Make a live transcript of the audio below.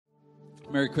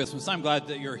Merry Christmas. I'm glad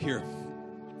that you're here.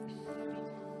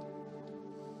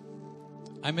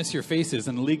 I miss your faces,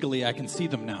 and legally I can see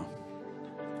them now.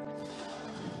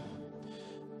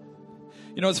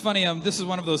 You know, it's funny, this is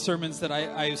one of those sermons that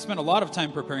I spent a lot of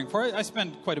time preparing for. I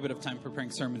spend quite a bit of time preparing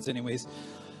sermons anyways.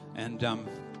 And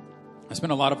I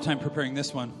spent a lot of time preparing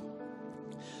this one.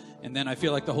 And then I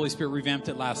feel like the Holy Spirit revamped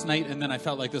it last night. And then I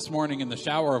felt like this morning in the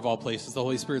shower of all places, the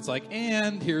Holy Spirit's like,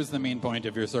 and here's the main point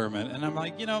of your sermon. And I'm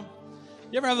like, you know,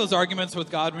 you ever have those arguments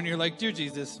with God when you're like, dear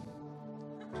Jesus,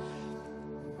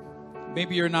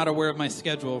 maybe you're not aware of my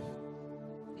schedule,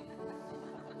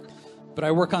 but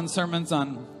I work on sermons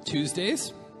on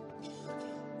Tuesdays,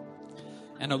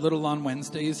 and a little on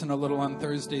Wednesdays, and a little on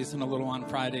Thursdays, and a little on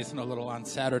Fridays, and a little on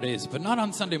Saturdays, but not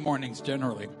on Sunday mornings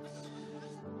generally.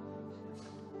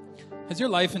 Has your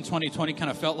life in 2020 kind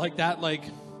of felt like that? Like,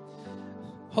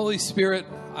 Holy Spirit,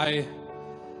 I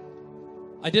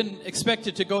didn't expect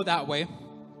it to go that way,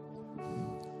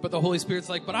 but the Holy Spirit's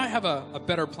like, but I have a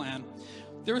better plan.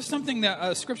 There is something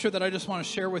a scripture that I just want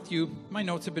to share with you. My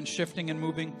notes have been shifting and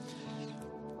moving.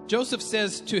 Joseph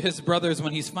says to his brothers,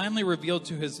 when he's finally revealed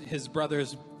to his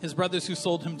brothers who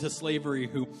sold him to slavery,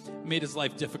 who made his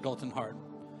life difficult and hard.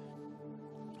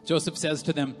 Joseph says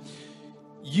to them,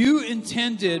 you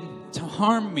intended to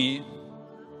harm me.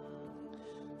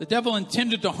 The devil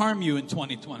intended to harm you in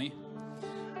 2020. He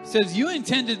says, you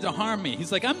intended to harm me.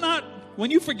 He's like,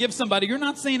 when you forgive somebody, you're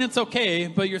not saying it's okay,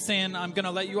 but you're saying, I'm going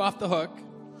to let you off the hook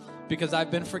because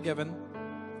I've been forgiven.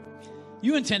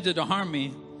 You intended to harm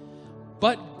me,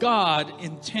 but God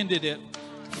intended it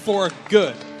for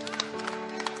good.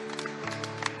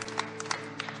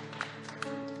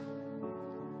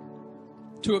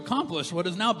 To accomplish what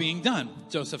is now being done,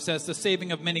 Joseph says, the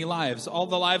saving of many lives, all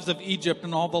the lives of Egypt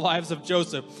and all the lives of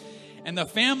Joseph. And the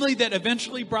family that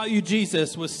eventually brought you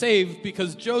Jesus was saved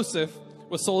because Joseph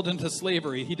was sold into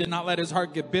slavery. He did not let his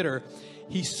heart get bitter.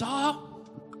 He saw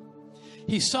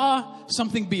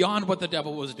something beyond what the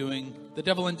devil was doing. The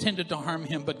devil intended to harm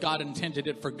him, but God intended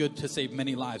it for good to save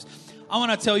many lives. I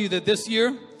want to tell you that this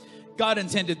year, God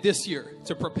intended this year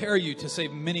to prepare you to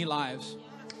save many lives.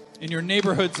 In your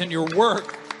neighborhoods, in your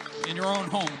work, in your own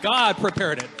home. God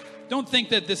prepared it. Don't think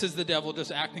that this is the devil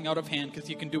just acting out of hand because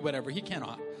he can do whatever. He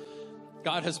cannot.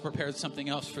 God has prepared something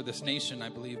else for this nation, I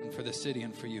believe, and for this city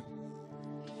and for you.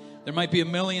 There might be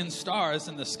 1,000,000 stars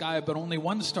in the sky, but only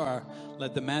one star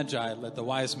led the Magi, led the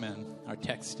wise men, our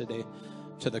text today,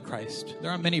 to the Christ. There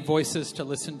are many voices to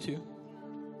listen to.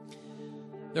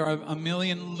 There are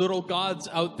 1,000,000 little gods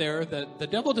out there that the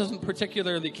devil doesn't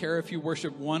particularly care if you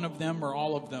worship one of them or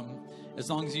all of them, as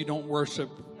long as you don't worship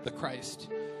the Christ.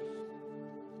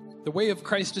 The way of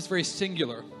Christ is very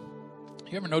singular.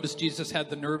 You ever notice Jesus had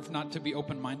the nerve not to be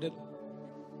open-minded?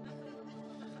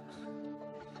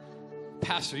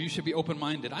 Pastor, you should be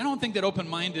open-minded. I don't think that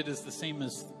open-minded is the same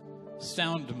as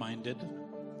sound-minded.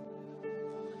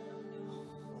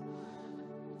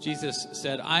 Jesus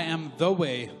said, I am the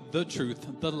way, the truth,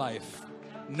 the life.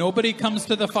 Nobody comes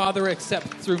to the Father except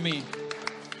through me.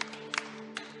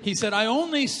 He said, I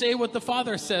only say what the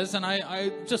Father says, and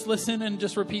I just listen and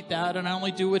just repeat that, and I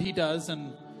only do what he does,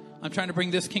 and I'm trying to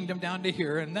bring this kingdom down to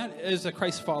here. And that is a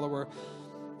Christ follower,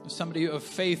 somebody of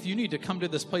faith. You need to come to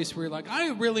this place where you're like, I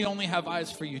really only have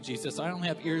eyes for you, Jesus. I only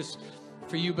have ears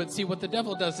for you. But see, what the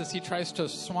devil does is he tries to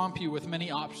swamp you with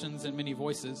many options and many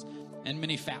voices and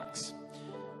many facts.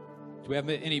 Do we have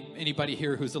anybody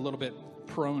here who's a little bit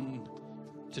prone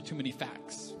to too many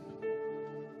facts?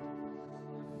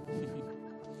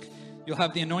 You'll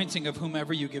have the anointing of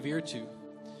whomever you give ear to.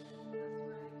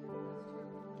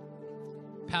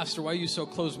 Pastor, why are you so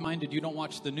closed-minded? You don't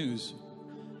watch the news.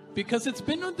 Because it's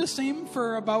been the same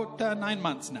for about 9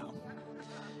 months now.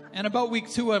 And about week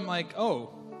 2, I'm like,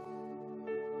 oh,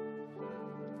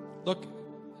 look,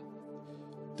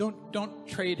 don't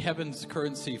trade heaven's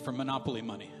currency for monopoly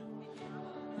money.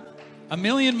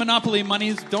 1,000,000 monopoly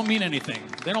monies don't mean anything.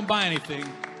 They don't buy anything.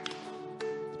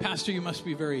 Pastor, you must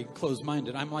be very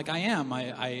closed-minded. I'm like, I am.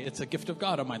 It's a gift of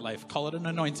God on my life. Call it an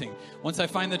anointing. Once I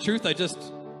find the truth, I just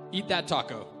eat that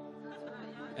taco.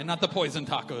 And not the poison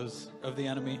tacos of the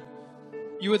enemy.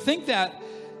 You would think that,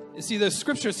 see, the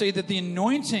scriptures say that the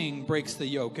anointing breaks the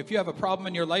yoke. If you have a problem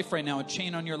in your life right now, a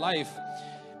chain on your life,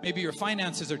 maybe your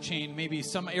finances are chained, maybe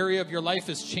some area of your life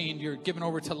is chained, you're given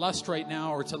over to lust right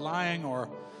now, or to lying, or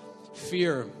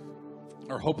fear,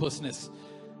 or hopelessness.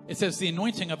 It says the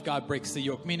anointing of God breaks the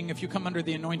yoke, meaning if you come under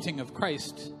the anointing of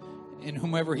Christ, in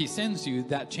whomever he sends you,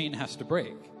 that chain has to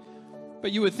break.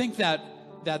 But you would think that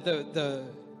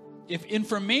if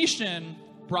information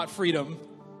brought freedom,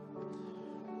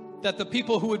 that the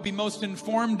people who would be most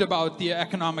informed about the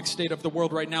economic state of the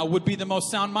world right now would be the most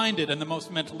sound-minded and the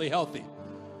most mentally healthy.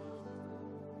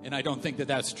 And I don't think that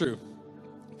that's true.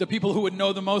 The people who would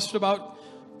know the most about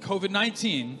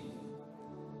COVID-19,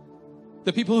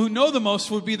 the people who know the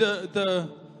most would be the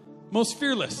most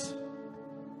fearless.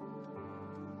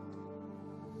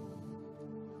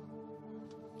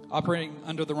 Operating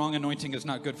under the wrong anointing is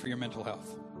not good for your mental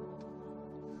health.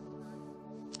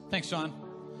 Thanks, John.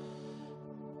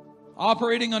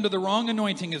 Operating under the wrong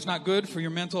anointing is not good for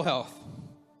your mental health.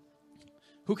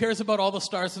 Who cares about all the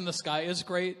stars in the sky is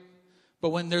great, but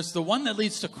when there's the one that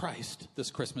leads to Christ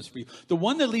this Christmas for you, the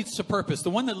one that leads to purpose, the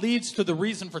one that leads to the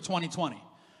reason for 2020,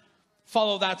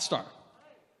 follow that star.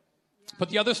 Put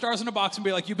the other stars in a box and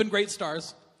be like, you've been great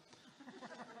stars.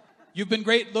 You've been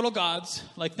great little gods.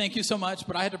 Like, thank you so much,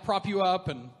 but I had to prop you up.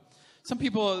 And some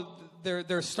people,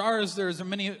 they're stars. There's a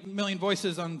million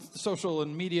voices on social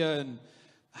and media. And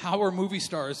how are movie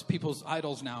stars people's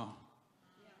idols now?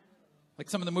 Like,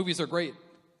 some of the movies are great,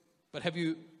 but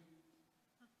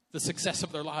the success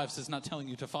of their lives is not telling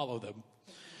you to follow them.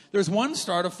 There's one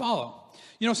star to follow.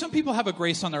 You know, some people have a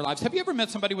grace on their lives. Have you ever met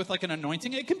somebody with like an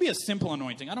anointing? It can be a simple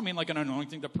anointing. I don't mean like an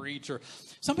anointing to preach, or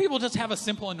some people just have a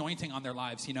simple anointing on their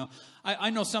lives, you know. I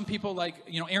know some people like,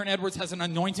 you know, Aaron Edwards has an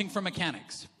anointing for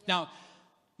mechanics. Now,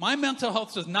 my mental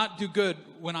health does not do good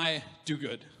when I do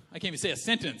good. I can't even say a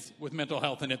sentence with mental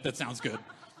health in it that sounds good.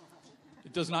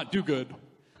 It does not do good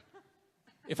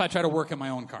if I try to work in my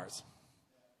own cars.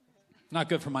 Not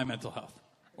good for my mental health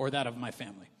or that of my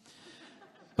family.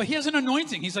 But he has an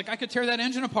anointing. He's like, I could tear that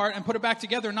engine apart and put it back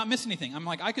together and not miss anything. I'm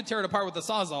like, I could tear it apart with a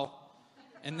Sawzall,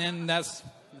 and then it's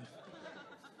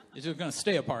just going to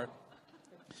stay apart.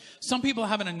 Some people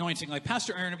have an anointing. Like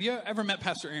Pastor Erin. Have you ever met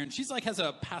Pastor Erin? She's like has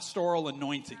a pastoral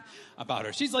anointing about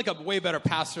her. She's like a way better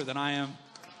pastor than I am.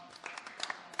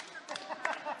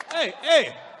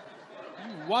 Hey.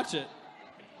 Watch it.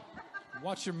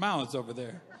 Watch your mouths over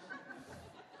there.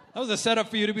 That was a setup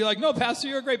for you to be like, no, Pastor,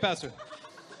 you're a great pastor.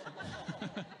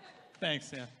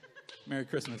 Thanks, yeah. Merry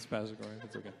Christmas, Pastor Corey.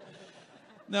 It's okay.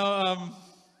 No,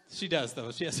 she does,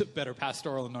 though. She has a better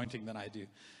pastoral anointing than I do.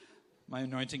 My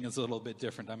anointing is a little bit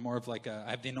different. I'm more of like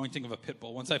I have the anointing of a pit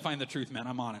bull. Once I find the truth, man,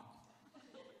 I'm on it.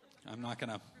 I'm not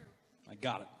going to, I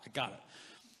got it.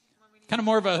 Kind of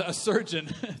more of a surgeon.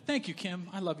 Thank you, Kim.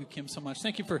 I love you, Kim, so much.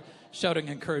 Thank you for shouting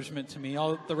encouragement to me,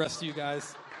 all the rest of you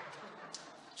guys.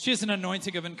 She has an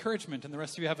anointing of encouragement, and the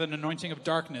rest of you have an anointing of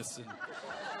darkness.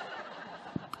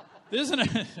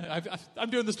 I'm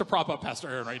doing this to prop up Pastor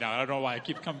Erin right now. I don't know why I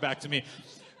keep coming back to me.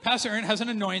 Pastor Erin has an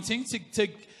anointing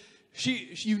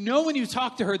you know when you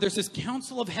talk to her, there's this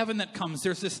counsel of heaven that comes.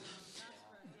 There's this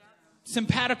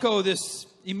simpatico, this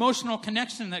emotional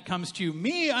connection that comes to you.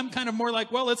 Me, I'm kind of more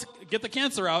like, well, let's get the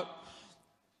cancer out.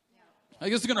 I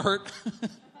guess it's going to hurt.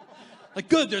 Like,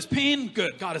 good, there's pain.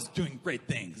 Good, God is doing great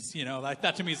things. You know, like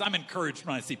that to me is, I'm encouraged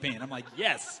when I see pain. I'm like,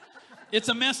 yes, it's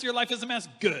a mess. Your life is a mess.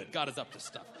 Good, God is up to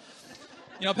stuff.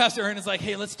 You know, Pastor Erin is like,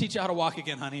 hey, let's teach you how to walk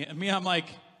again, honey. And me, I'm like,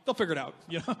 they'll figure it out,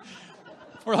 you know.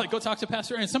 Or like, go talk to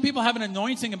Pastor Erin. Some people have an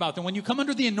anointing about them. When you come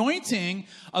under the anointing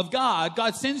of God,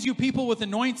 God sends you people with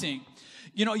anointing.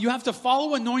 You know, you have to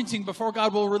follow anointing before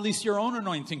God will release your own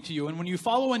anointing to you. And when you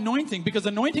follow anointing, because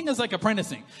anointing is like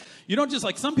apprenticing. You don't just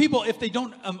like, some people, if they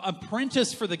don't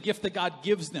apprentice for the gift that God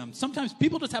gives them, sometimes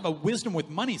people just have a wisdom with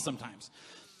money sometimes.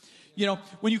 You know,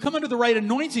 when you come under the right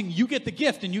anointing, you get the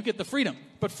gift and you get the freedom.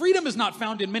 But freedom is not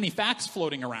found in many facts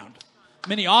floating around,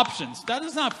 many options. That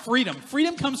is not freedom.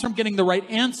 Freedom comes from getting the right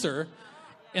answer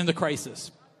in the crisis.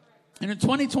 And in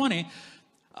 2020,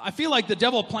 I feel like the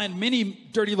devil planned many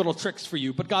dirty little tricks for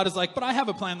you, but God is like, but I have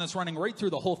a plan that's running right through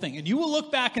the whole thing. And you will look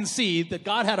back and see that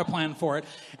God had a plan for it.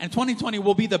 And 2020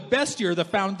 will be the best year, the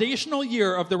foundational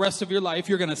year of the rest of your life.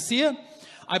 You're going to see it.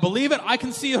 I believe it. I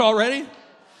can see it already.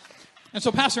 And so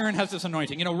Pastor Erin has this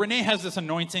anointing. You know, Renee has this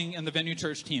anointing in the Venue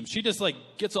Church team. She just like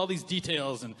gets all these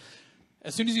details. And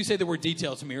as soon as you say the word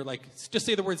detail to me, you're like, just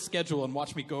say the word schedule and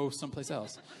watch me go someplace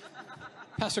else.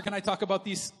 Pastor, can I talk about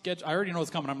these schedules? I already know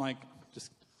what's coming. I'm like,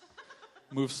 just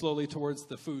move slowly towards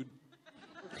the food.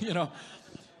 You know,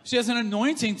 she has an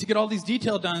anointing to get all these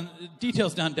details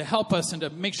done to help us and to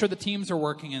make sure the teams are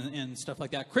working and stuff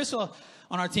like that. Crystal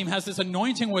on our team has this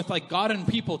anointing with like God and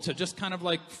people to just kind of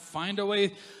like find a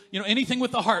way. You know, anything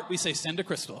with the heart, we say send to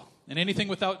Crystal. And anything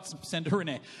without, send to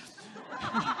Renee.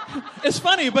 It's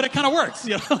funny, but it kind of works.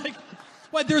 You know, like,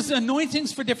 well, there's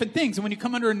anointings for different things. And when you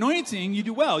come under anointing, you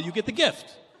do well. You get the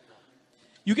gift.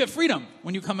 You get freedom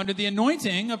when you come under the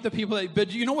anointing of the people that,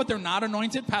 but you know what? They're not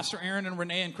anointed. Pastor Erin and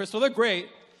Renee and Crystal, they're great.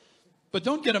 But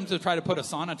don't get them to try to put a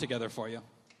sauna together for you.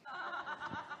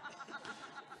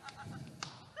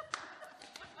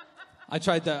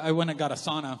 I went and got a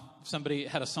sauna. Somebody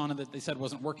had a sauna that they said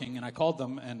wasn't working, and I called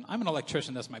them, and I'm an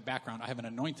electrician. That's my background. I have an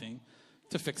anointing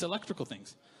to fix electrical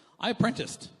things. I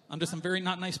apprenticed under some very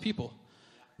not nice people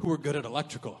who were good at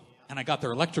electrical, and I got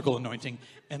their electrical anointing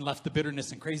and left the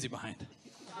bitterness and crazy behind.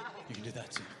 You can do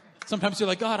that too. Sometimes you're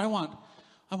like, God, I want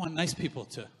nice people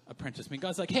to apprentice me.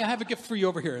 God's like, hey, I have a gift for you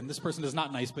over here, and this person is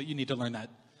not nice, but you need to learn that.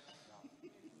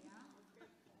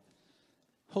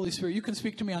 Holy Spirit, you can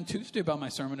speak to me on Tuesday about my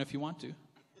sermon if you want to.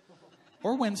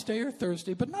 Or Wednesday or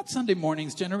Thursday, but not Sunday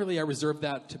mornings. Generally, I reserve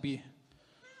that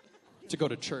to go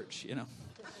to church, you know.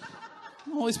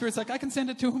 The Holy Spirit's like, I can send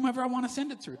it to whomever I want to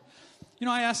send it through. You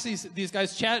know, I asked these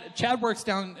guys, Chad works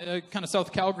down kind of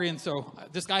South Calgary, and so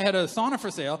this guy had a sauna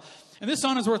for sale, and this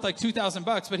sauna's worth like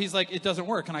 $2,000, but he's like, it doesn't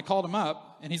work. And I called him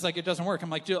up, and he's like, it doesn't work. I'm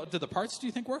like, do the parts, do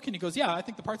you think, work? And he goes, yeah, I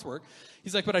think the parts work.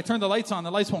 He's like, but I turned the lights on,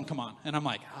 the lights won't come on. And I'm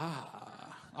like,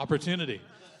 opportunity.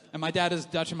 And my dad is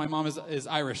Dutch and my mom is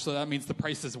Irish, so that means the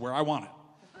price is where I want it.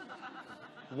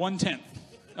 1/10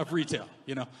 of retail,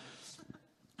 you know.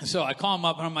 So I call him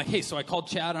up, and I'm like, hey, so I called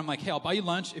Chad, and I'm like, hey, I'll buy you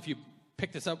lunch if you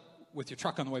pick this up with your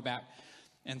truck on the way back.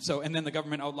 And then the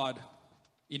government outlawed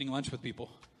eating lunch with people.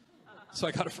 So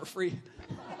I got it for free.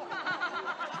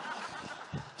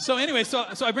 So anyway, so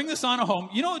I bring the sauna home.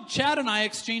 You know, Chad and I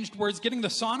exchanged words, getting the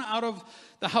sauna out of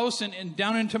the house and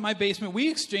down into my basement. We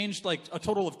exchanged like a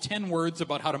total of 10 words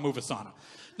about how to move a sauna.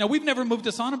 Now, we've never moved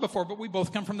a sauna before, but we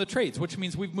both come from the trades, which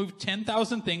means we've moved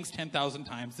 10,000 things 10,000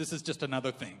 times. This is just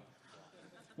another thing.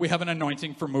 We have an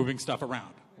anointing for moving stuff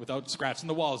around without scratching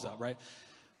the walls up, right?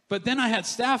 But then I had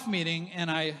staff meeting,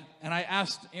 and I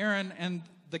asked Aaron and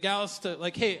the gals to,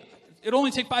 like, hey, it'll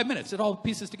only take 5 minutes. It all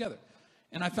pieces together.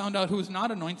 And I found out who was not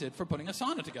anointed for putting a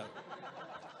sauna together.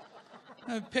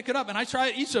 I pick it up, and I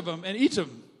try each of them, and each of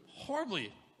them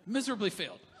horribly, miserably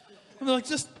failed. And they're like,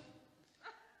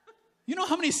 you know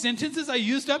how many sentences I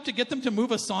used up to get them to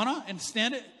move a sauna and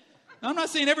stand it? Now, I'm not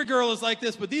saying every girl is like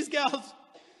this, but these gals,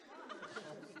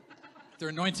 their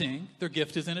anointing, their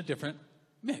gift is in a different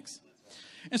mix.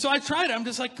 And so I tried it. I'm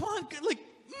just like, come on, like,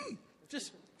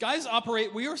 just guys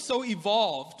operate. We are so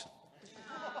evolved.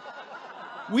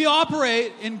 We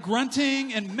operate in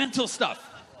grunting and mental stuff.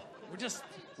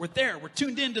 We're there. We're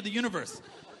tuned into the universe.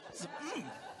 So,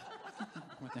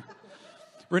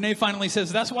 Renee finally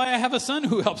says, that's why I have a son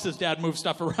who helps his dad move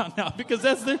stuff around now, because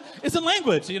it's a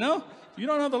language, you know? You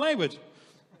don't know the language.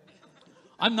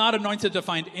 I'm not anointed to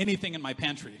find anything in my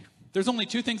pantry. There's only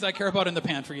 2 things I care about in the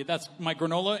pantry. That's my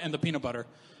granola and the peanut butter.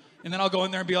 And then I'll go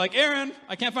in there and be like, Erin,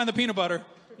 I can't find the peanut butter.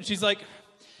 And she's like,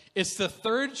 it's the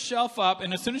 3rd shelf up,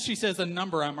 and as soon as she says a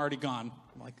number, I'm already gone.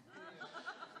 I'm like,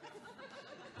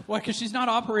 why? Because she's not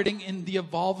operating in the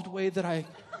evolved way that I...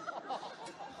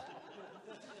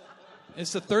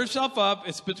 It's the 3rd shelf up.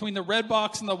 It's between the red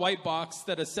box and the white box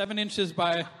that is 7 inches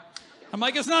by... I'm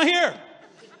like, it's not here.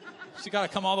 She got to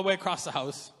come all the way across the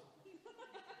house.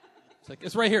 It's like,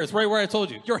 it's right here. It's right where I told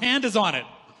you. Your hand is on it.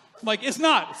 I'm like, it's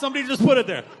not. Somebody just put it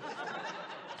there.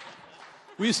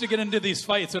 We used to get into these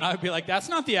fights, and I would be like, that's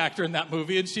not the actor in that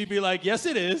movie. And she'd be like, yes,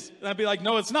 it is. And I'd be like,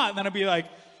 no, it's not. And then I'd be like,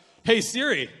 hey,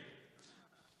 Siri.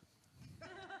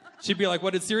 She'd be like,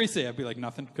 what did Siri say? I'd be like,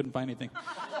 nothing. Couldn't find anything.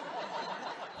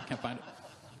 Can't find it.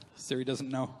 Siri doesn't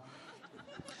know.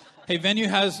 Hey, Venue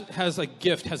has a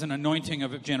gift, has an anointing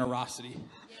of generosity.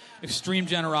 Extreme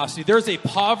generosity. There's a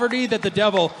poverty that the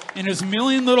devil in his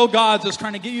million little gods is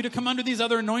trying to get you to come under these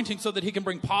other anointings so that he can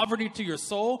bring poverty to your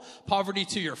soul, poverty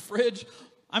to your fridge.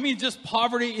 I mean, just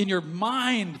poverty in your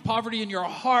mind, poverty in your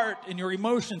heart, in your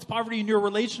emotions, poverty in your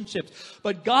relationships.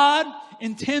 But God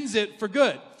intends it for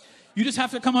good. You just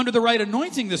have to come under the right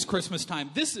anointing this Christmas time.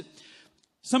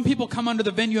 Some people come under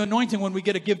the Venue anointing when we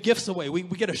get to give gifts away. We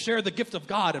get to share the gift of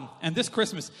God. And this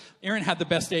Christmas, Aaron had the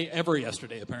best day ever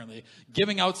yesterday, apparently.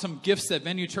 Giving out some gifts that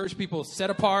Venue Church people set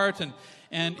apart.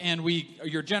 And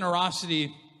your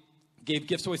generosity gave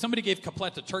gifts away. Somebody gave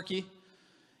Capletta turkey.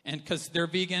 And because they're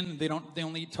vegan, they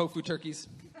only eat tofu turkeys.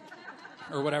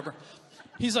 Or whatever.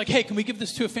 He's like, hey, can we give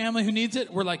this to a family who needs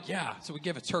it? We're like, yeah. So we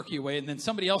gave a turkey away. And then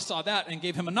somebody else saw that and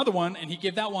gave him another one. And he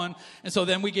gave that one. And so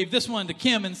then we gave this one to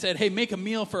Kim and said, hey, make a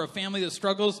meal for a family that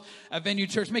struggles at Venue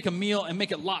Church. Make a meal and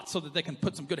make it lots so that they can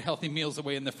put some good, healthy meals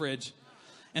away in the fridge.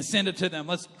 And send it to them.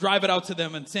 Let's drive it out to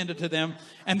them and send it to them.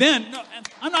 And then, no,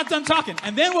 I'm not done talking.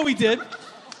 And then what we did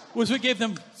was we gave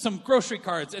them some grocery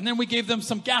cards. And then we gave them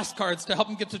some gas cards to help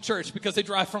them get to church because they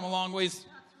drive from a long ways.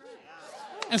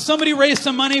 And somebody raised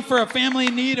some money for a family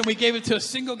in need, and we gave it to a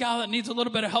single gal that needs a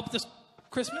little bit of help this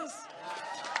Christmas.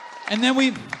 And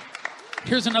then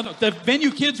here's another. The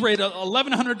Venue kids raised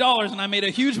 $1,100, and I made a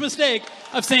huge mistake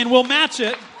of saying, we'll match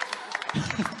it.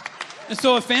 And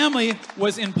so a family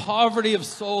was in poverty of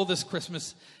soul this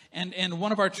Christmas. And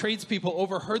one of our tradespeople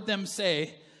overheard them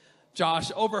say,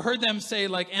 Josh,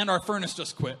 like, and our furnace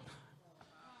just quit.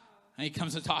 And he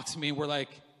comes and talks to me, and we're like,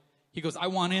 he goes, I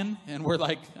want in. And we're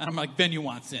like, and I'm like, Venue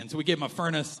wants in. So we gave him a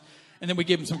furnace, and then we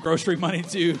gave him some grocery money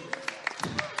too.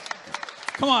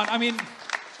 Come on, I mean,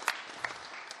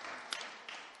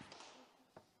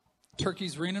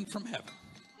 turkey's raining from heaven.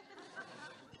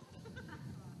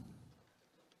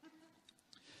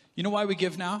 You know why we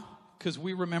give now? Because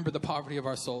we remember the poverty of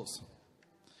our souls.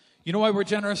 You know why we're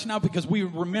generous now? Because we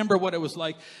remember what it was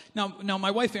like. Now,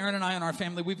 my wife Erin and I and our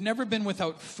family, we've never been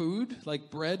without food, like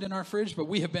bread in our fridge, but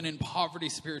we have been in poverty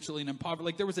spiritually and in poverty.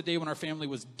 Like there was a day when our family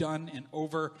was done and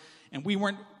over, and we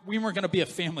weren't going to be a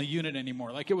family unit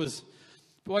anymore. Like it was,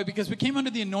 boy, because we came under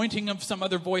the anointing of some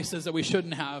other voices that we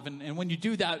shouldn't have. And when you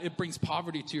do that, it brings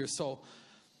poverty to your soul.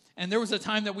 And there was a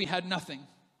time that we had nothing,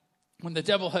 when the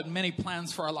devil had many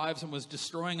plans for our lives and was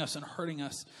destroying us and hurting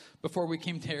us before we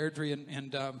came to Airdrie,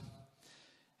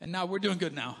 and now we're doing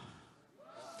good now.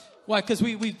 Why? Because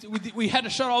we had to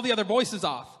shut all the other voices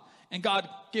off, and God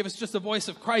gave us just the voice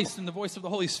of Christ and the voice of the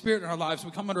Holy Spirit in our lives. We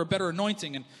come under a better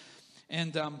anointing,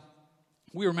 and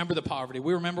we remember the poverty.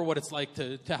 We remember what it's like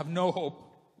to have no hope.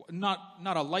 Not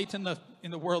a light in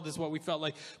the world is what we felt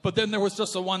like. But then there was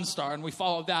just a one star, and we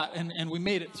followed that, and we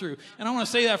made it through. And I want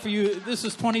to say that for you. This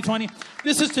is 2020.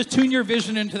 This is to tune your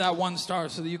vision into that one star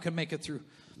so that you can make it through.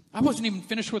 I wasn't even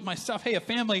finished with my stuff. Hey, a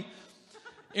family,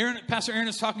 Pastor Aaron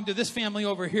is talking to this family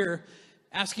over here,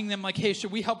 asking them like, hey,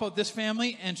 should we help out this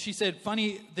family? And she said,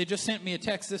 funny, they just sent me a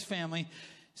text, this family,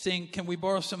 saying, can we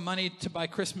borrow some money to buy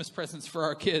Christmas presents for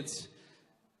our kids?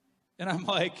 And I'm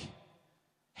like,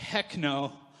 heck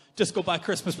no. Just go buy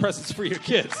Christmas presents for your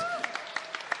kids.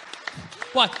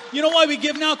 Why? You know why we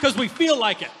give now? Because we feel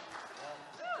like it.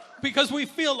 Because we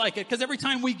feel like it. Because every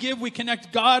time we give, we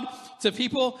connect God to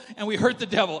people and we hurt the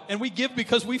devil. And we give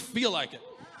because we feel like it.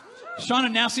 Sean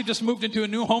and Nancy just moved into a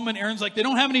new home, and Aaron's like, they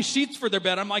don't have any sheets for their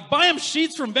bed. I'm like, buy them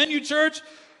sheets from Venue Church.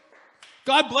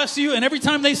 God bless you. And every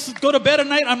time they go to bed at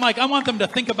night, I'm like, I want them to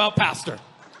think about Pastor.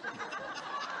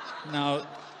 Now,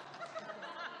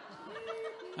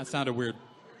 that sounded weird.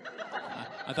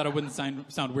 I thought it wouldn't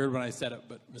sound weird when I said it,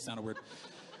 but it sounded weird.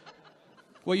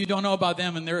 What you don't know about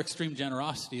them and their extreme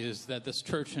generosity is that this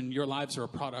church and your lives are a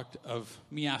product of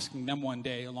me asking them one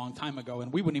day a long time ago,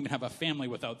 and we wouldn't even have a family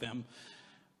without them.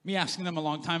 Me asking them a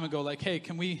long time ago, like, hey,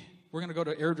 we're going to go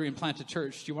to Airdrie and plant a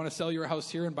church. Do you want to sell your house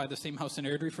here and buy the same house in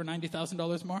Airdrie for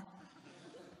 $90,000 more?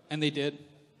 And they did.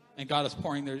 And God is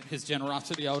pouring his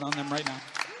generosity out on them right now.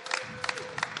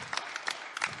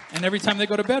 And every time they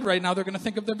go to bed right now, they're going to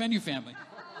think of their Venue family.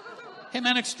 Hey,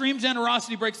 man, extreme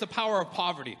generosity breaks the power of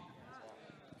poverty.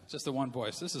 Just the one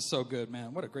voice. This is so good,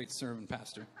 man. What a great sermon,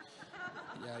 Pastor.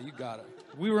 Yeah, you got it.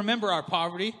 We remember our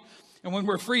poverty, and when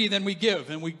we're free, then we give,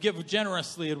 and we give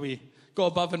generously, and we go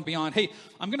above and beyond. Hey,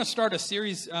 I'm going to start a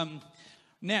series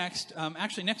next.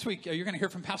 Actually, next week, you're going to hear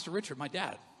from Pastor Richard, my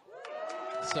dad.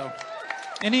 So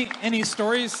any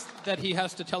stories that he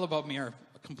has to tell about me are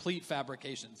complete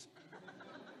fabrications.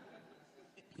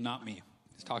 Not me.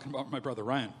 He's talking about my brother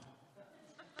Ryan.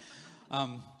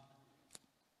 I'm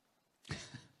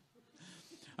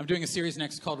doing a series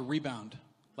next called Rebound,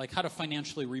 like how to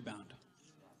financially rebound.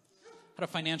 How to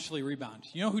financially rebound.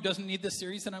 You know who doesn't need this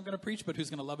series that I'm going to preach, but who's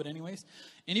going to love it anyways?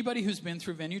 Anybody who's been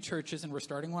through Venue churches, and we're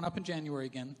starting one up in January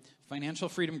again, Financial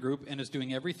Freedom Group, and is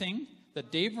doing everything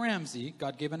that Dave Ramsey,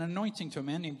 God gave an anointing to a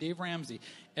man named Dave Ramsey.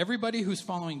 Everybody who's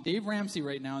following Dave Ramsey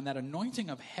right now in that anointing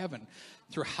of heaven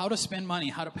through how to spend money,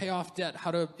 how to pay off debt,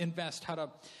 how to invest,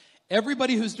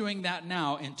 everybody who's doing that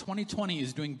now in 2020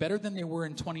 is doing better than they were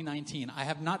in 2019. I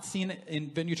have not seen it in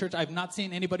Venue Church. I have not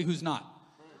seen anybody who's not.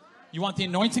 You want the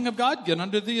anointing of God? Get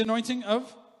under the anointing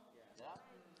of?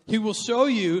 He will show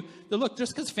you that, look,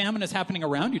 just because famine is happening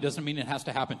around you doesn't mean it has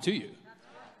to happen to you.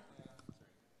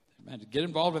 Man, get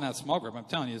involved in that small group. I'm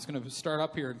telling you, it's going to start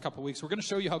up here in a couple of weeks. We're going to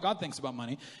show you how God thinks about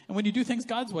money. And when you do things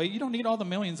God's way, you don't need all the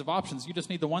millions of options. You just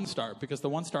need the one star, because the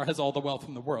one star has all the wealth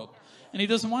in the world. And he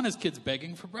doesn't want his kids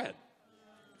begging for bread.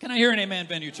 Can I hear an amen,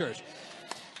 Venue Church?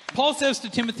 Paul says to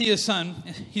Timothy, his son,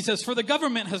 he says, for the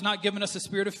government has not given us a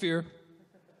spirit of fear.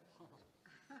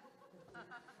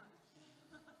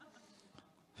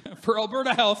 For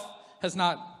Alberta Health has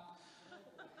not.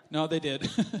 No, they did.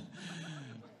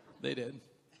 They did.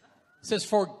 It says,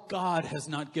 for God has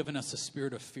not given us a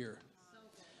spirit of fear,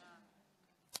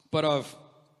 but of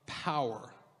power,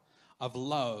 of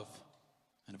love,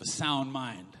 and of a sound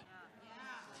mind.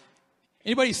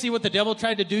 Anybody see what the devil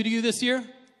tried to do to you this year?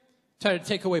 Tried to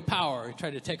take away power. He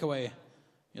tried to take away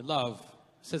your love,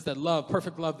 It says that love,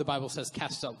 perfect love, the Bible says,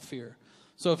 casts out fear.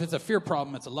 So if it's a fear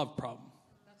problem, it's a love problem.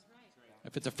 That's right.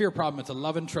 If it's a fear problem, it's a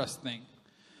love and trust thing.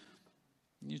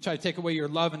 You try to take away your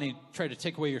love, and he tried to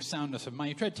take away your soundness of mind.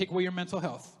 He tried to take away your mental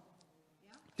health.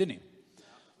 Yeah. Didn't he? Yeah.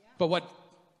 But what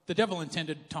the devil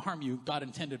intended to harm you, God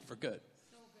intended for good.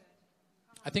 So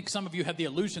good. I think some of you had the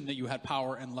illusion that you had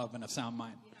power and love and a sound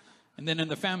mind. Yeah. And then in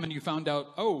the famine, you found out,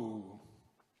 oh,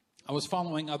 I was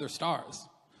following other stars.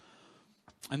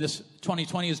 And this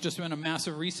 2020 has just been a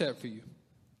massive reset for you.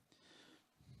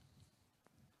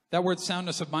 That word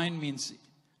soundness of mind means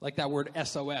like that word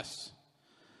SOS.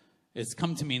 It's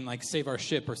come to mean like save our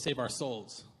ship or save our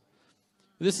souls.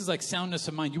 This is like soundness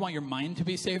of mind. You want your mind to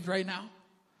be saved right now?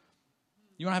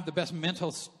 You want to have the best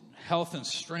mental health and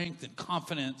strength and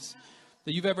confidence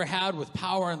that you've ever had with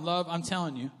power and love? I'm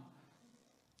telling you.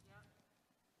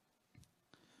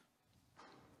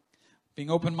 Being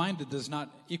open-minded does not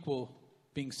equal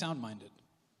being sound-minded.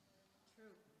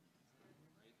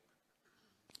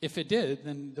 If it did,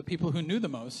 then the people who knew the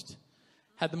most,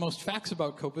 had the most facts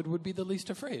about COVID, would be the least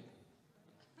afraid.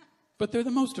 But they're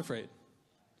the most afraid.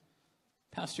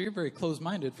 Pastor, you're very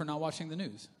closed-minded for not watching the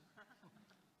news.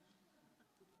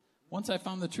 Once I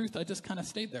found the truth, I just kind of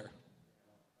stayed there.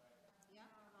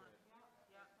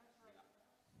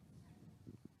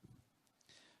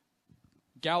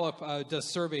 Gallup does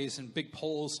surveys and big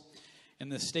polls in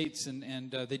the States,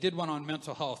 and they did one on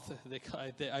mental health.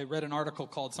 I read an article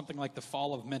called something like The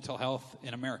Fall of Mental Health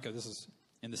in America. This is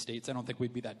in the States. I don't think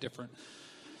we'd be that different.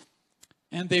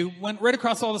 And they went right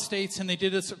across all the states, and they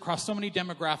did this across so many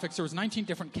demographics. There was 19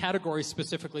 different categories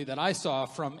specifically that I saw,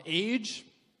 from age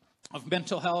of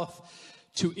mental health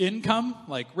to income,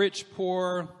 like rich,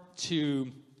 poor,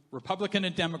 to Republican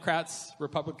and Democrats.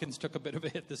 Republicans took a bit of a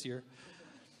hit this year.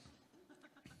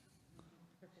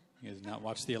 You guys not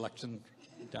watch the election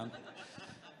down?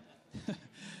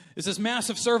 It's this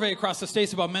massive survey across the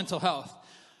states about mental health.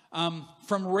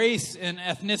 From race and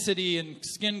ethnicity and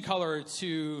skin color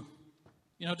to,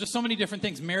 just so many different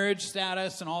things, marriage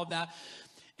status and all of that.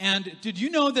 And did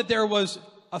you know that there was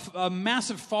a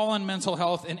massive fall in mental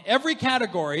health in every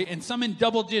category, and some in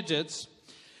double digits,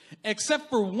 except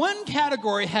for one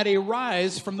category had a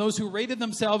rise from those who rated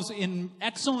themselves in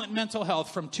excellent mental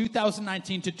health from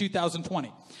 2019 to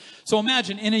 2020. So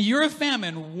imagine, in a year of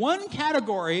famine, one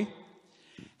category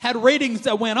had ratings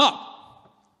that went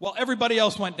up while everybody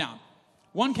else went down.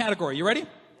 One category. You ready?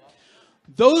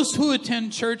 Those who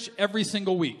attend church every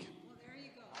single week. Well, there you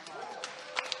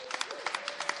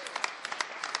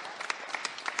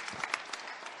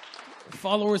go.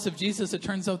 Followers of Jesus, it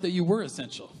turns out that you were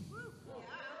essential.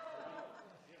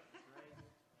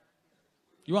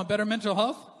 You want better mental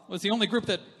health? Was the only group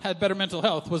that had better mental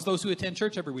health was those who attend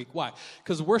church every week. Why?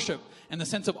 Because worship and the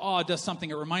sense of awe does something.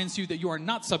 It reminds you that you are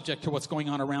not subject to what's going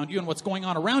on around you, and what's going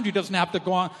on around you doesn't have to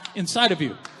go on inside of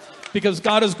you. Because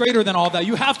God is greater than all that.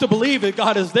 You have to believe that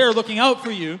God is there looking out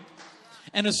for you.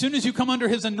 And as soon as you come under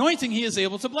his anointing, he is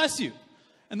able to bless you.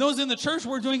 And those in the church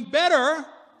were doing better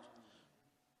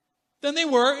than they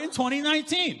were in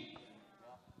 2019.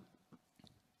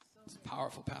 It's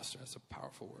powerful, Pastor. That's a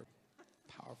powerful word.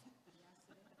 Powerful.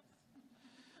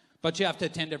 But you have to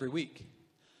attend every week.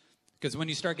 Because when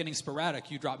you start getting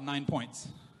sporadic, you drop 9 points.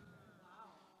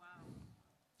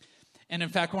 And in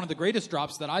fact, one of the greatest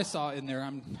drops that I saw in there,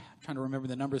 I'm trying to remember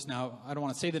the numbers now. I don't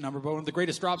want to say the number, but one of the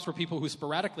greatest drops were people who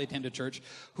sporadically attended church,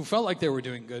 who felt like they were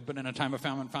doing good, but in a time of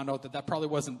famine found out that that probably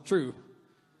wasn't true.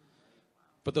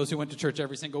 But those who went to church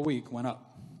every single week went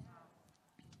up.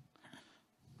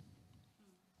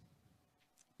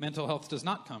 Mental health does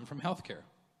not come from healthcare.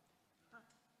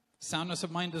 Soundness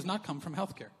of mind does not come from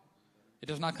healthcare. It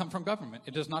does not come from government.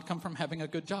 It does not come from having a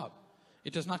good job.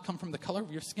 It does not come from the color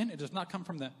of your skin. It does not come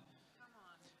from the...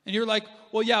 And you're like,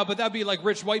 well, yeah, but that'd be like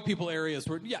rich white people areas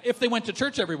where, yeah, if they went to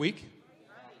church every week.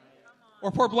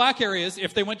 Or poor black areas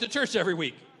if they went to church every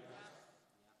week.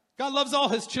 God loves all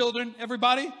his children,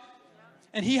 everybody.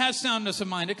 And he has soundness of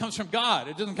mind. It comes from God.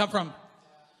 It doesn't come from...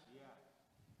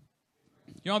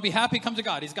 You want to be happy? Come to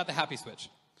God. He's got the happy switch.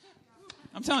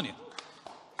 I'm telling you.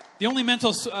 The only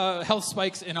mental health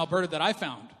spikes in Alberta that I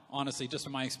found, honestly, just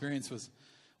from my experience, was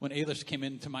when Ailish came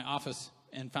into my office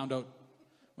and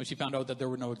when she found out that there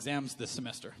were no exams this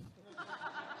semester.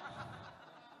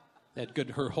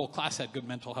 Her whole class had good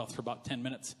mental health for about 10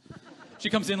 minutes.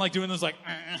 She comes in like doing this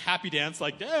happy dance,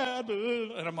 like, Dad.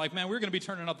 And I'm like, man, we're going to be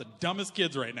turning out the dumbest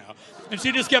kids right now. And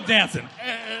she just kept dancing.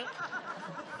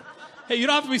 Hey, you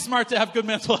don't have to be smart to have good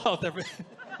mental health.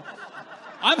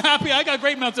 I'm happy. I got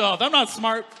great mental health. I'm not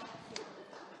smart.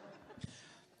 It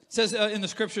says in the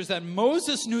scriptures that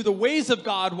Moses knew the ways of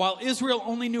God while Israel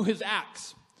only knew his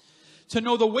acts. To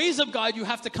know the ways of God, you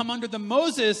have to come under the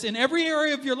Moses in every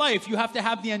area of your life. You have to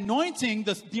have the anointing,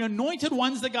 the anointed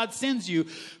ones that God sends you,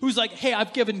 who's like, hey,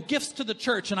 I've given gifts to the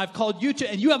church and I've called you to,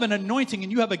 and you have an anointing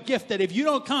and you have a gift that if you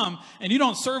don't come and you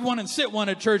don't serve one and sit one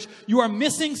at church, you are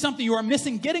missing something. You are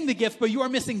missing getting the gift, but you are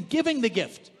missing giving the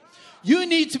gift. You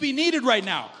need to be needed right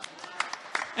now.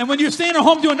 And when you're staying at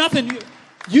home doing nothing,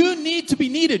 you need to be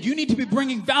needed. You need to be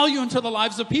bringing value into the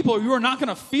lives of people, or you are not going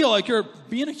to feel like you're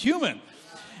being a human.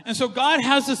 And so God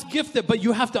has this gift but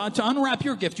you have to unwrap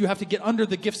your gift, you have to get under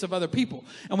the gifts of other people.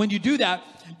 And when you do that,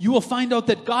 you will find out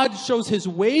that God shows his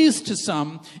ways to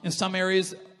some in some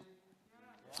areas.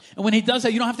 And when he does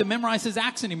that, you don't have to memorize his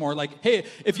acts anymore. Like, hey,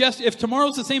 if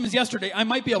tomorrow's the same as yesterday, I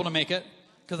might be able to make it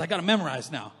because I got to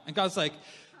memorize now. And God's like,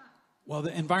 well,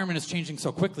 the environment is changing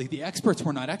so quickly. The experts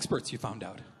were not experts, you found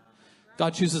out.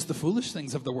 God chooses the foolish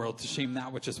things of the world to shame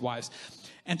that which is wise.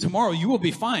 And tomorrow you will be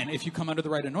fine if you come under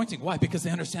the right anointing. Why? Because they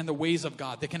understand the ways of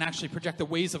God. They can actually project the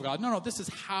ways of God. No, this is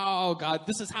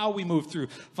how we move through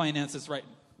finances, right?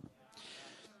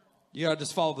 You got to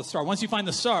just follow the star. Once you find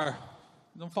the star,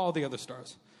 don't follow the other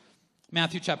stars.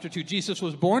 Matthew chapter 2. Jesus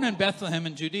was born in Bethlehem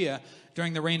in Judea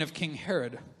during the reign of King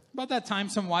Herod. About that time,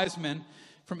 some wise men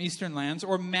from eastern lands,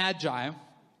 or magi,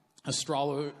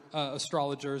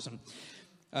 astrologers, and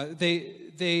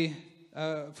they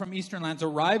from eastern lands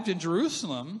arrived in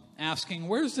Jerusalem asking,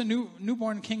 where's the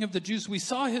newborn king of the Jews? We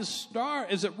saw his star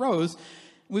as it rose.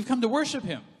 We've come to worship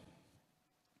him.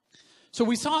 So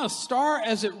we saw a star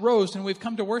as it rose and we've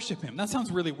come to worship him. That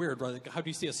sounds really weird, right? Like, how do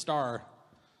you see a star?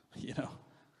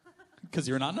 Because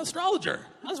you're not an astrologer.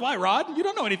 That's why, Rod. You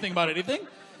don't know anything about anything.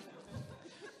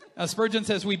 Spurgeon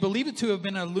says, we believe it to have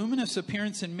been a luminous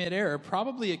appearance in midair,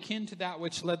 probably akin to that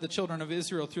which led the children of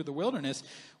Israel through the wilderness,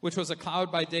 which was a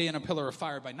cloud by day and a pillar of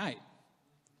fire by night.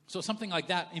 So something like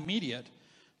that immediate.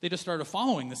 They just started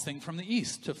following this thing from the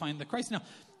east to find the Christ. Now,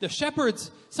 the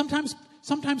shepherds, sometimes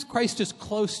Christ is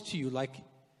close to you, like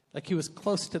he was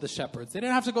close to the shepherds. They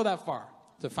didn't have to go that far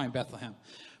to find Bethlehem.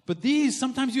 But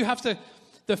sometimes you have to,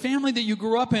 the family that you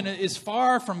grew up in is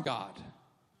far from God.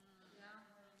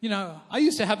 I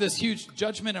used to have this huge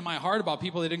judgment in my heart about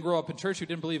people that didn't grow up in church who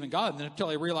didn't believe in God. And until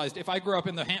I realized if I grew up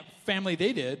in the family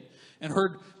they did and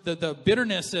heard the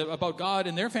bitterness about God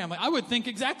in their family, I would think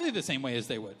exactly the same way as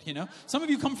they would, Some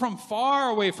of you come from far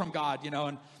away from God,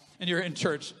 and you're in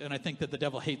church. And I think that the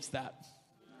devil hates that.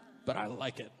 But I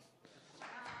like it.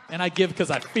 And I give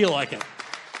because I feel like it.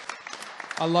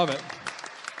 I love it.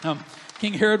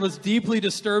 King Herod was deeply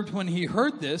disturbed when he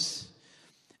heard this,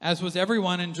 as was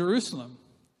everyone in Jerusalem.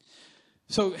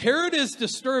 So Herod is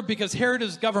disturbed because Herod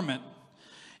is government.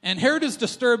 And Herod is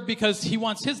disturbed because he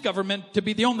wants his government to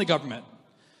be the only government.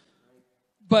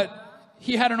 But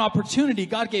he had an opportunity.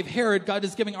 God gave Herod, God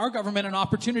is giving our government an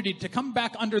opportunity to come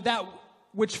back under that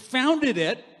which founded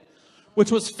it,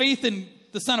 which was faith in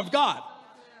the Son of God.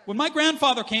 When my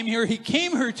grandfather came here, he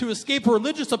came here to escape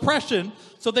religious oppression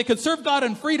so they could serve God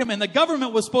in freedom, and the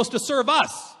government was supposed to serve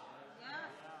us.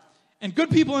 And good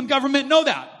people in government know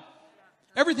that.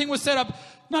 Everything was set up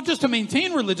not just to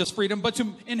maintain religious freedom, but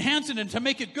to enhance it and to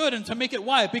make it good and to make it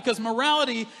why? Because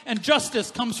morality and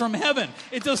justice comes from heaven.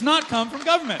 It does not come from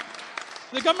government.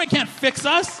 The government can't fix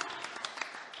us.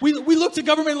 We look to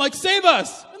government like, save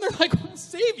us. And they're like,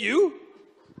 save you?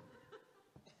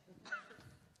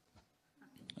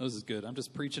 This is good. I'm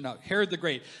just preaching out. Herod the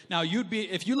Great. Now,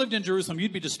 if you lived in Jerusalem,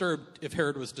 you'd be disturbed if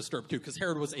Herod was disturbed too, because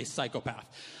Herod was a psychopath.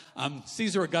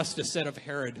 Caesar Augustus said of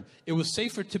Herod, it was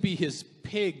safer to be his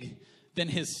pig than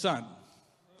his son.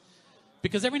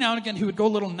 Because every now and again, he would go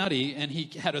a little nutty, and he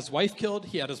had his wife killed.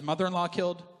 He had his mother-in-law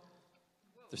killed.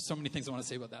 There's so many things I want to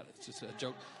say about that. It's just a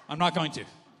joke. I'm not going to.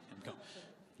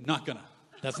 Not gonna.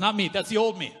 That's not me. That's the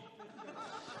old me.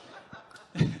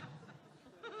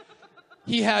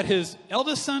 He had his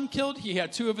eldest son killed. He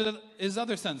had two of his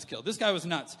other sons killed. This guy was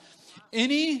nuts.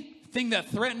 Anything that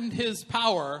threatened his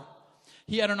power,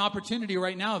 he had an opportunity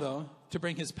right now, though, to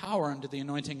bring his power under the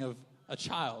anointing of a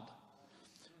child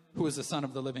who is the son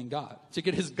of the living God, to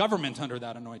get his government under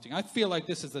that anointing. I feel like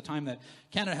this is the time that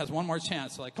Canada has one more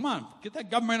chance. Like, come on, get that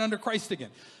government under Christ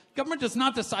again. Government does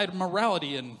not decide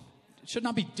morality, and it should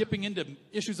not be dipping into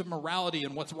issues of morality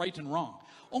and what's right and wrong.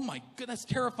 Oh my God, that's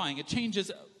terrifying. It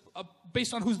changes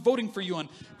based on who's voting for you and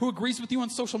who agrees with you on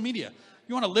social media.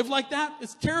 You want to live like that?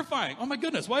 It's terrifying. Oh my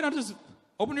goodness, why not just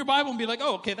open your Bible and be like,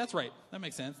 oh, okay, that's right. That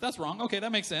makes sense. That's wrong. Okay,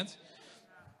 that makes sense.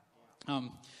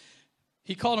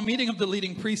 He called a meeting of the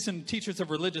leading priests and teachers of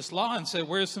religious law and said,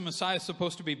 where's the Messiah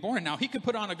supposed to be born? Now, he could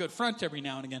put on a good front every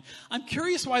now and again. I'm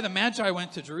curious why the Magi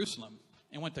went to Jerusalem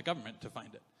and went to government to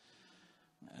find it.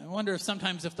 I wonder if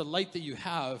sometimes if the light that you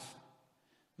have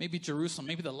Maybe Jerusalem,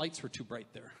 maybe the lights were too bright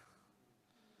there.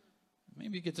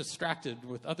 Maybe you get distracted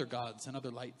with other gods and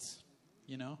other lights,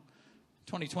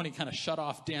 2020 kind of shut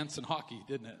off dance and hockey,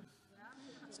 didn't it?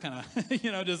 It's kind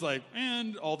of, just like,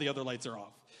 and all the other lights are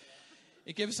off.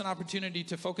 It gives us an opportunity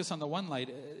to focus on the one light.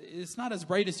 It's not as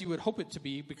bright as you would hope it to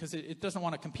be because it doesn't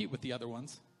want to compete with the other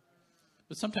ones.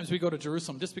 But sometimes we go to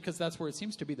Jerusalem just because that's where it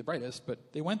seems to be the brightest,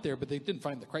 but they went there, but they didn't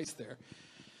find the Christ there.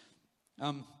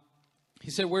 He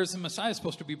said, where's the Messiah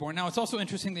supposed to be born? Now, it's also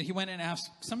interesting that he went and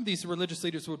asked, some of these religious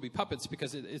leaders would be puppets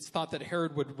because it's thought that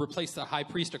Herod would replace the high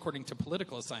priest according to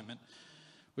political assignment,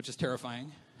 which is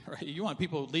terrifying. Right? You want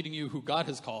people leading you who God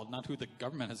has called, not who the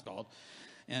government has called.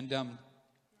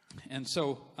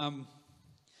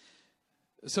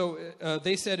 So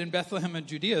they said in Bethlehem and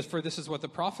Judea, for this is what the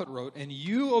prophet wrote, and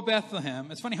you, O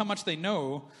Bethlehem, it's funny how much they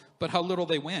know, but how little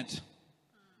they went.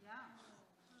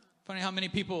 Funny how many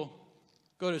people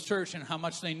go to church and how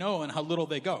much they know and how little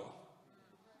they go.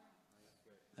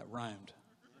 That rhymed.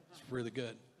 It's really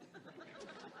good.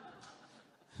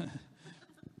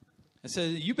 It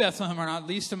says, you, Bethlehem, are not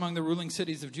least among the ruling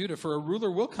cities of Judah, for a ruler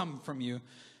will come from you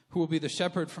who will be the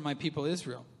shepherd for my people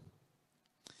Israel.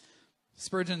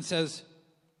 Spurgeon says,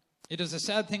 it is a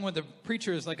sad thing when the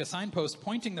preacher is like a signpost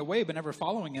pointing the way but never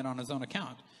following it on his own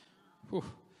account. Whew.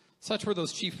 Such were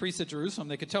those chief priests at Jerusalem.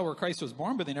 They could tell where Christ was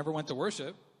born, but they never went to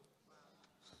worship.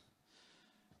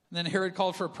 And then Herod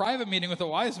called for a private meeting with the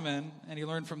wise men, and he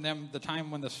learned from them the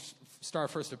time when the star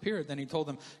first appeared. Then he told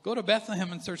them, go to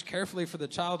Bethlehem and search carefully for the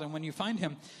child, and when you find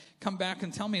him, come back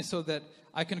and tell me so that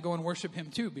I can go and worship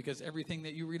him too, because everything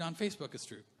that you read on Facebook is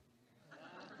true.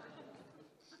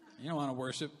 You don't want to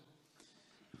worship.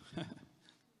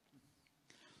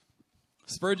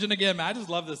 Spurgeon again, I just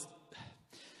love this.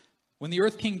 When the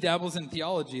earth king dabbles in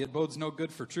theology, it bodes no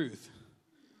good for truth.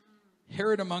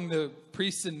 Herod among the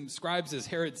priests and scribes is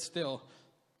Herod still.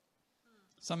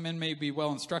 Some men may be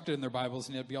well instructed in their Bibles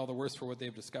and yet be all the worse for what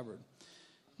they've discovered.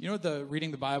 You know what the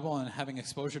reading the Bible and having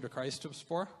exposure to Christ was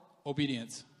for?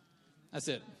 Obedience. That's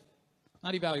it.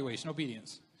 Not evaluation,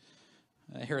 obedience.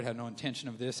 Herod had no intention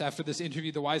of this. After this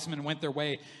interview, the wise men went their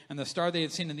way, and the star they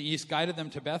had seen in the east guided them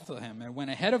to Bethlehem, and went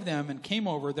ahead of them and came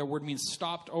over, their word means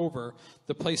stopped over,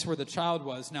 the place where the child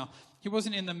was. Now, he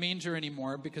wasn't in the manger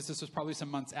anymore because this was probably some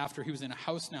months after. He was in a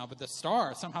house now, but the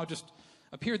star somehow just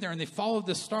appeared there, and they followed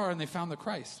the star, and they found the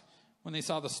Christ. When they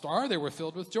saw the star, they were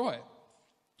filled with joy.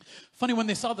 Funny, when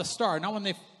they saw the star, not when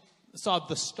they saw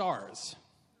the stars.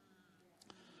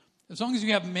 As long as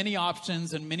you have many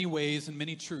options and many ways and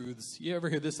many truths, you ever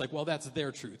hear this like, well, that's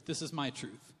their truth. This is my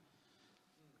truth.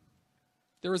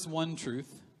 There is one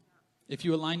truth. If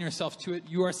you align yourself to it,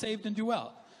 you are saved and do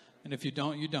well. And if you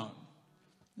don't, you don't.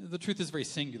 The truth is very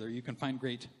singular. You can find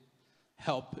great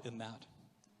help in that.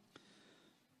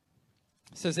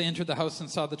 It says they entered the house and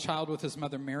saw the child with his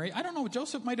mother Mary. I don't know,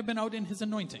 Joseph might have been out in his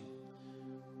anointing,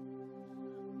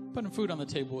 putting food on the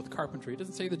table with carpentry. It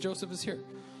doesn't say that Joseph is here.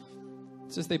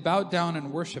 It says they bowed down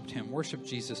and worshipped him, worshipped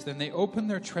Jesus. Then they opened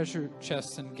their treasure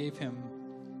chests and gave him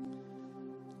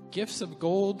gifts of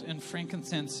gold and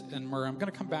frankincense and myrrh. I'm going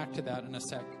to come back to that in a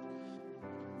sec.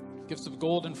 Gifts of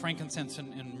gold and frankincense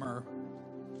and myrrh.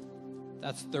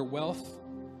 That's their wealth.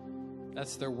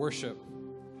 That's their worship.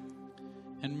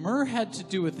 And myrrh had to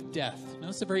do with death. Now,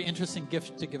 it's a very interesting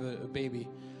gift to give a baby.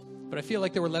 But I feel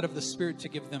like they were led of the Spirit to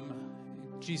give them,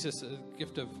 Jesus, a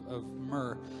gift of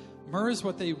myrrh. Myrrh is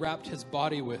what they wrapped his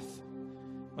body with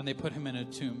when they put him in a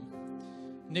tomb.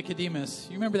 Nicodemus,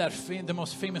 you remember that the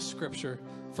most famous scripture,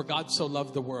 for God so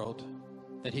loved the world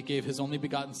that he gave his only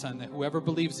begotten son, that whoever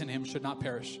believes in him should not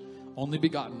perish. Only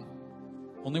begotten.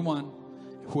 Only one.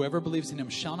 Whoever believes in him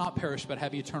shall not perish but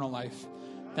have eternal life.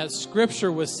 That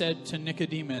scripture was said to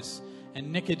Nicodemus,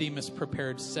 and Nicodemus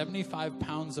prepared 75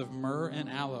 pounds of myrrh and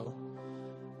aloe,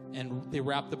 and they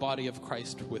wrapped the body of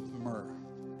Christ with myrrh.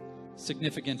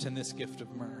 Significant in this gift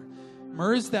of myrrh.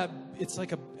 Myrrh is that, it's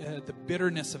like the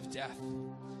bitterness of death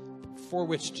for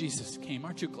which Jesus came.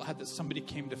 Aren't you glad that somebody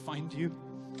came to find you?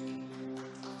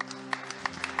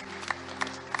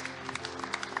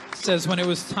 It says when it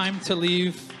was time to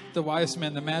leave, the wise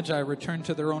men, the Magi, returned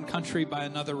to their own country by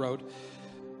another route,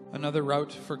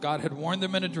 for God had warned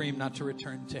them in a dream not to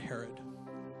return to Herod.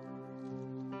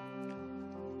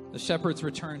 The shepherds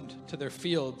returned to their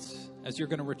fields, as you're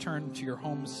going to return to your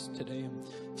homes today and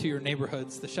to your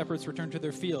neighborhoods. The shepherds returned to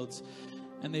their fields,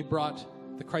 and they brought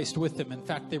the Christ with them. In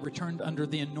fact, they returned under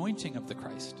the anointing of the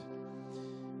Christ.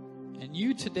 And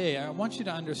you today, I want you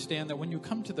to understand that when you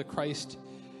come to the Christ,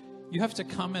 you have to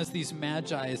come as these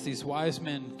magi, as these wise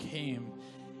men came.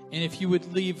 And if you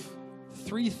would leave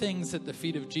 3 things at the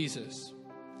feet of Jesus,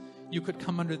 you could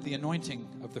come under the anointing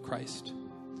of the Christ.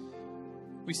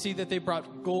 We see that they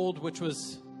brought gold, which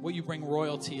was what you bring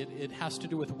royalty. It has to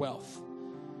do with wealth.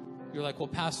 You're like, well,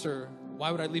 Pastor,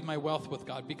 why would I leave my wealth with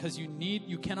God? Because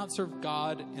you cannot serve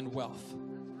God and wealth.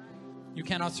 You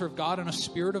cannot serve God in a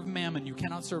spirit of mammon. You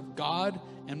cannot serve God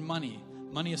and money.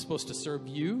 Money is supposed to serve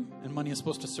you, and money is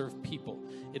supposed to serve people.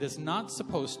 It is not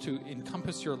supposed to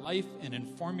encompass your life and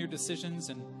inform your decisions.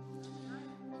 And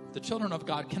the children of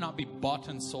God cannot be bought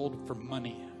and sold for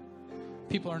money.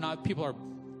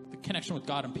 The connection with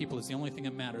God and people is the only thing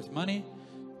that matters. Money,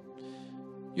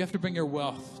 you have to bring your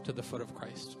wealth to the foot of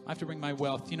Christ. I have to bring my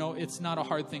wealth. You know, it's not a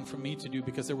hard thing for me to do,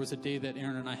 because there was a day that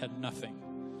Aaron and I had nothing.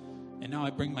 And now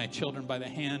I bring my children by the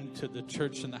hand to the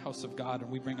church and the house of God, and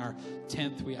we bring our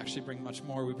tenth. We actually bring much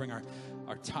more. We bring our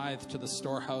tithe to the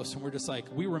storehouse, and we're just like,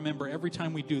 we remember every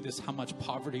time we do this how much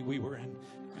poverty we were in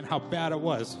and how bad it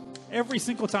was. Every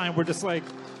single time we're just like,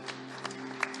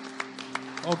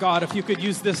 oh God, if you could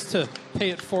use this to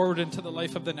pay it forward into the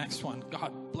life of the next one.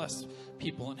 God bless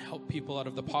people and help people out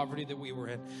of the poverty that we were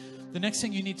in. The next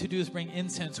thing you need to do is bring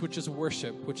incense, which is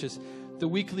worship, which is the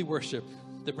weekly worship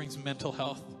that brings mental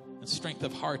health and strength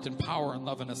of heart and power and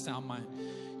love and a sound mind.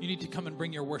 You need to come and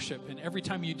bring your worship. And every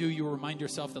time you do, you remind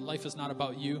yourself that life is not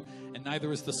about you, and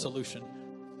neither is the solution.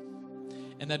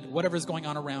 And that whatever is going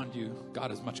on around you,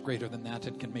 God is much greater than that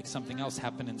and can make something else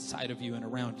happen inside of you and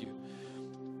around you.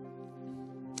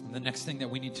 And the next thing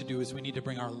that we need to do is we need to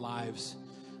bring our lives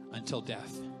until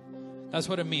death. That's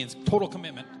what it means. Total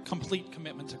commitment, complete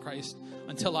commitment to Christ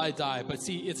until I die. But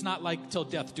see, it's not like till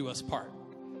death do us part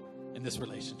in this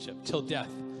relationship. Till death.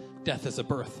 Death is a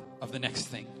birth of the next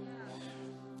thing.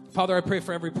 Father, I pray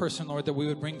for every person, Lord, that we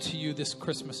would bring to you this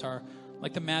Christmas,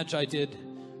 like the Magi did,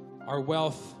 our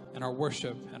wealth and our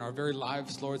worship and our very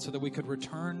lives, Lord, so that we could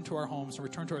return to our homes and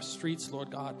return to our streets,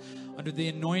 Lord God, under the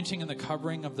anointing and the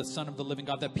covering of the Son of the living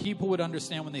God, that people would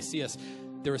understand when they see us,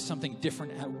 there is something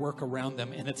different at work around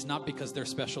them. And it's not because they're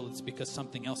special, it's because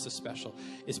something else is special.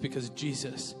 It's because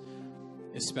Jesus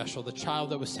is special. The child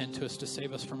that was sent to us to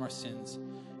save us from our sins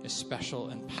is special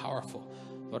and powerful.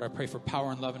 Lord, I pray for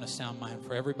power and love and a sound mind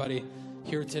for everybody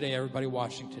here today, everybody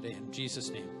watching today. In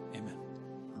Jesus' name, amen.